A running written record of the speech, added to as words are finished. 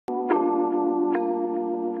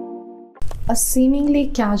A seemingly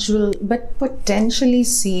casual but potentially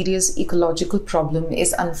serious ecological problem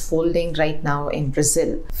is unfolding right now in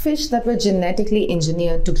Brazil. Fish that were genetically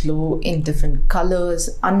engineered to glow in different colors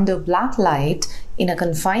under black light in a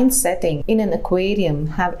confined setting in an aquarium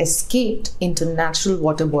have escaped into natural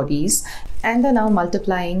water bodies and are now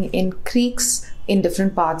multiplying in creeks in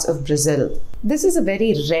different parts of Brazil. This is a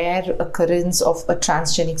very rare occurrence of a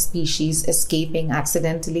transgenic species escaping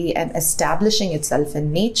accidentally and establishing itself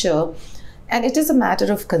in nature. And it is a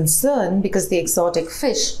matter of concern because the exotic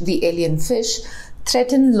fish, the alien fish,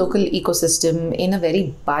 threaten local ecosystem in a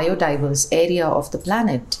very biodiverse area of the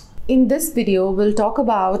planet. In this video, we'll talk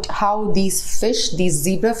about how these fish, these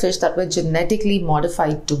zebrafish that were genetically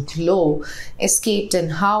modified to glow, escaped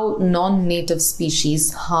and how non-native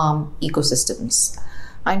species harm ecosystems.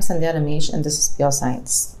 I'm Sandhya Ramesh and this is Pure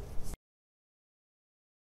Science.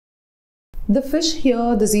 The fish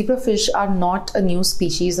here, the zebrafish, are not a new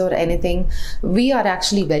species or anything. We are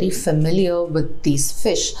actually very familiar with these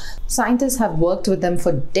fish. Scientists have worked with them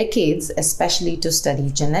for decades, especially to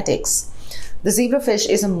study genetics. The zebrafish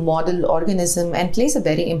is a model organism and plays a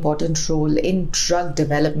very important role in drug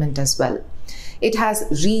development as well. It has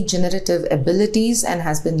regenerative abilities and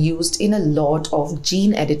has been used in a lot of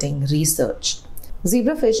gene editing research.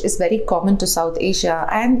 Zebrafish is very common to South Asia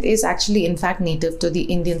and is actually in fact native to the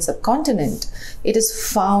Indian subcontinent. It is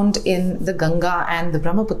found in the Ganga and the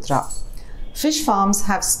Brahmaputra. Fish farms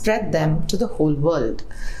have spread them to the whole world.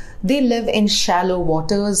 They live in shallow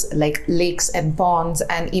waters like lakes and ponds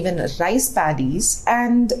and even rice paddies,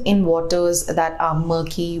 and in waters that are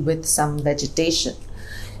murky with some vegetation.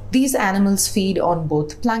 These animals feed on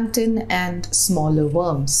both plankton and smaller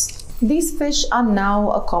worms. These fish are now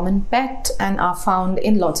a common pet and are found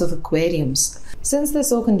in lots of aquariums. Since they're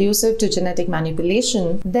so conducive to genetic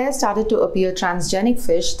manipulation, there started to appear transgenic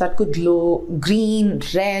fish that could glow green,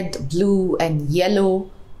 red, blue, and yellow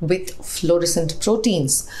with fluorescent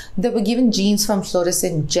proteins. They were given genes from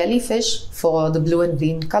fluorescent jellyfish for the blue and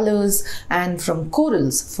green colors and from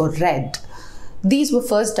corals for red. These were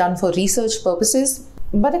first done for research purposes,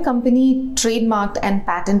 but a company trademarked and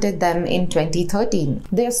patented them in 2013.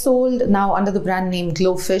 They are sold now under the brand name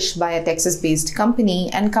Glowfish by a Texas-based company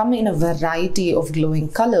and come in a variety of glowing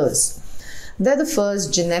colors. They're the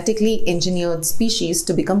first genetically engineered species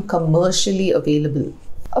to become commercially available.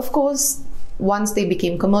 Of course, once they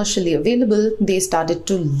became commercially available, they started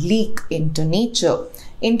to leak into nature.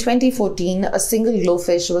 In 2014, a single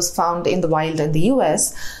glowfish was found in the wild in the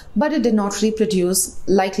US, but it did not reproduce,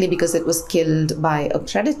 likely because it was killed by a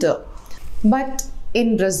predator. But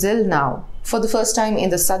in Brazil now, for the first time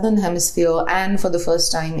in the southern hemisphere and for the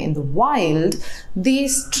first time in the wild,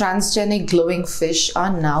 these transgenic glowing fish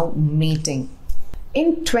are now mating.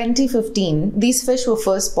 In 2015, these fish were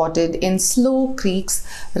first spotted in slow creeks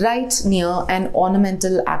right near an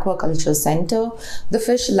ornamental aquaculture center. The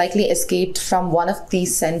fish likely escaped from one of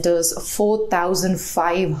these centers'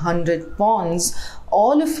 4,500 ponds,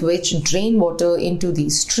 all of which drain water into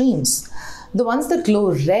these streams. The ones that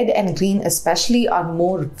glow red and green especially are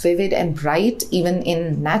more vivid and bright even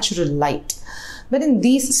in natural light. But in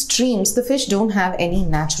these streams, the fish don't have any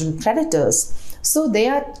natural predators, so they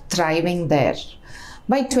are thriving there.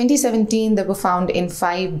 By 2017, they were found in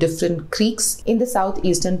 5 different creeks in the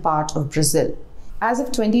southeastern part of Brazil. As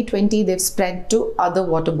of 2020, they've spread to other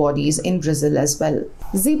water bodies in Brazil as well.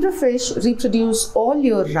 Zebrafish reproduce all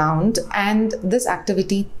year round, and this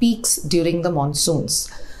activity peaks during the monsoons.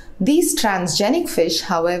 These transgenic fish,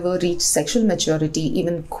 however, reach sexual maturity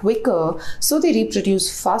even quicker, so they reproduce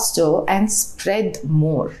faster and spread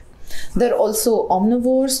more. They're also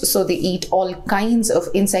omnivores, so they eat all kinds of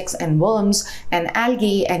insects and worms and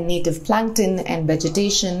algae and native plankton and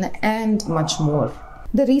vegetation and much more.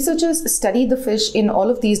 The researchers studied the fish in all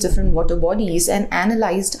of these different water bodies and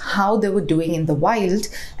analyzed how they were doing in the wild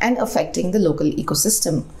and affecting the local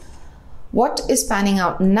ecosystem. What is panning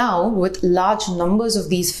out now, with large numbers of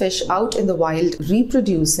these fish out in the wild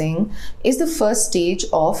reproducing, is the first stage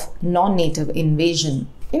of non-native invasion.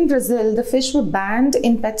 In Brazil, the fish were banned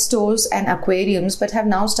in pet stores and aquariums but have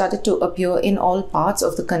now started to appear in all parts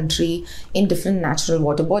of the country in different natural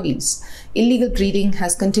water bodies. Illegal breeding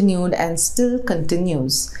has continued and still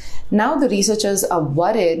continues. Now the researchers are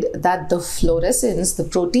worried that the fluorescence, the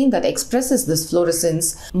protein that expresses this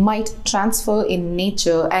fluorescence, might transfer in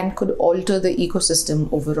nature and could alter the ecosystem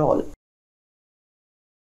overall.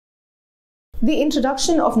 The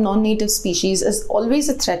introduction of non-native species is always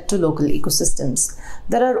a threat to local ecosystems.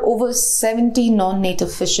 There are over 70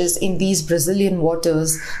 non-native fishes in these Brazilian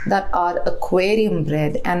waters that are aquarium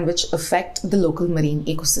bred and which affect the local marine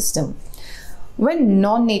ecosystem. When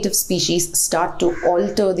non-native species start to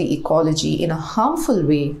alter the ecology in a harmful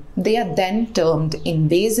way, they are then termed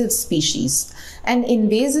invasive species. And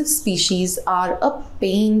invasive species are a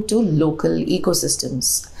pain to local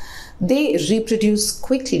ecosystems. They reproduce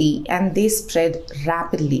quickly and they spread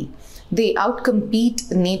rapidly. They outcompete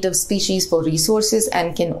native species for resources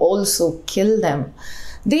and can also kill them.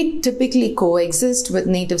 They typically coexist with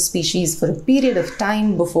native species for a period of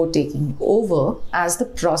time before taking over, as the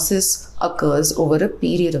process occurs over a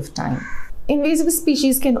period of time. Invasive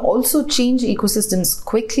species can also change ecosystems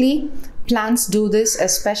quickly. Plants do this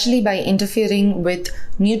especially by interfering with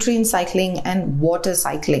nutrient cycling and water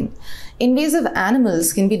cycling. Invasive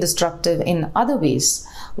animals can be destructive in other ways.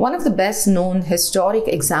 One of the best known historic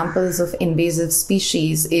examples of invasive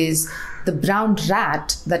species is the brown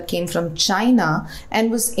rat that came from China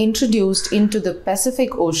and was introduced into the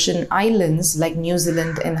Pacific Ocean islands like New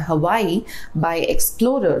Zealand and Hawaii by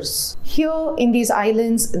explorers. Here in these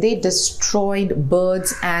islands, they destroyed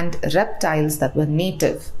birds and reptiles that were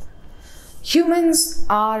native. Humans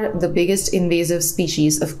are the biggest invasive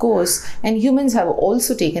species, of course, and humans have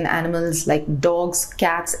also taken animals like dogs,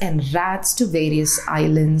 cats, and rats to various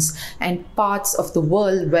islands and parts of the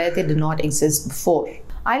world where they did not exist before.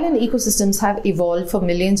 Island ecosystems have evolved for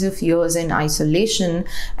millions of years in isolation,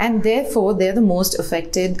 and therefore they're the most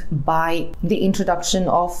affected by the introduction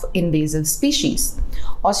of invasive species.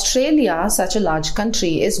 Australia, such a large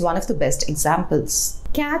country, is one of the best examples.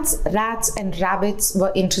 Cats, rats, and rabbits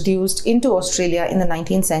were introduced into Australia in the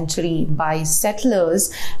 19th century by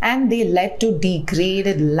settlers, and they led to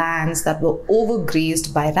degraded lands that were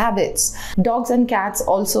overgrazed by rabbits. Dogs and cats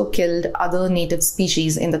also killed other native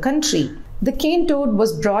species in the country. The cane toad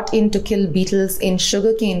was brought in to kill beetles in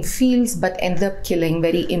sugarcane fields, but ended up killing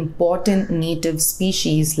very important native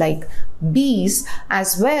species like bees,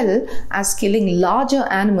 as well as killing larger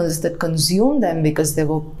animals that consumed them because they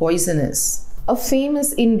were poisonous. A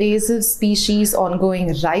famous invasive species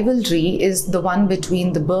ongoing rivalry is the one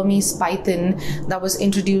between the Burmese python that was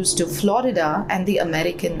introduced to Florida and the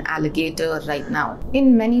American alligator right now.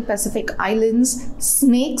 In many Pacific islands,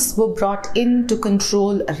 snakes were brought in to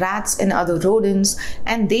control rats and other rodents,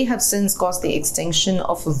 and they have since caused the extinction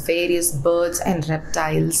of various birds and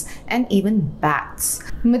reptiles and even bats.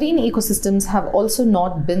 Marine ecosystems have also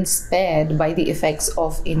not been spared by the effects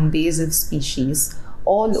of invasive species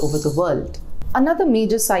all over the world. Another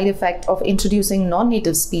major side effect of introducing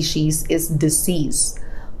non-native species is disease.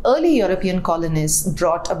 Early European colonists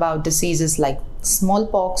brought about diseases like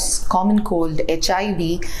smallpox, common cold,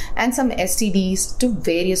 HIV, and some STDs to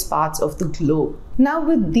various parts of the globe. Now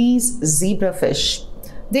with these zebrafish,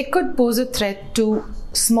 they could pose a threat to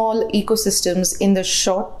small ecosystems in the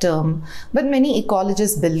short term, but many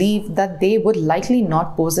ecologists believe that they would likely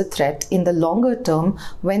not pose a threat in the longer term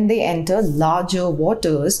when they enter larger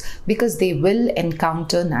waters, because they will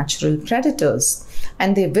encounter natural predators.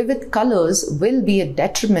 And their vivid colors will be a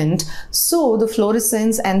detriment, so the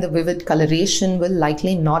fluorescence and the vivid coloration will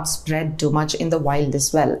likely not spread too much in the wild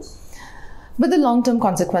as well. But the long-term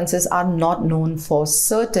consequences are not known for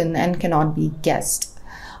certain and cannot be guessed.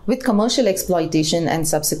 With commercial exploitation and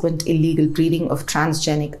subsequent illegal breeding of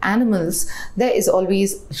transgenic animals, there is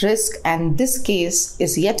always risk, and this case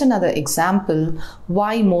is yet another example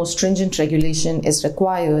why more stringent regulation is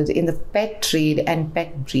required in the pet trade and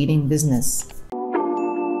pet breeding business.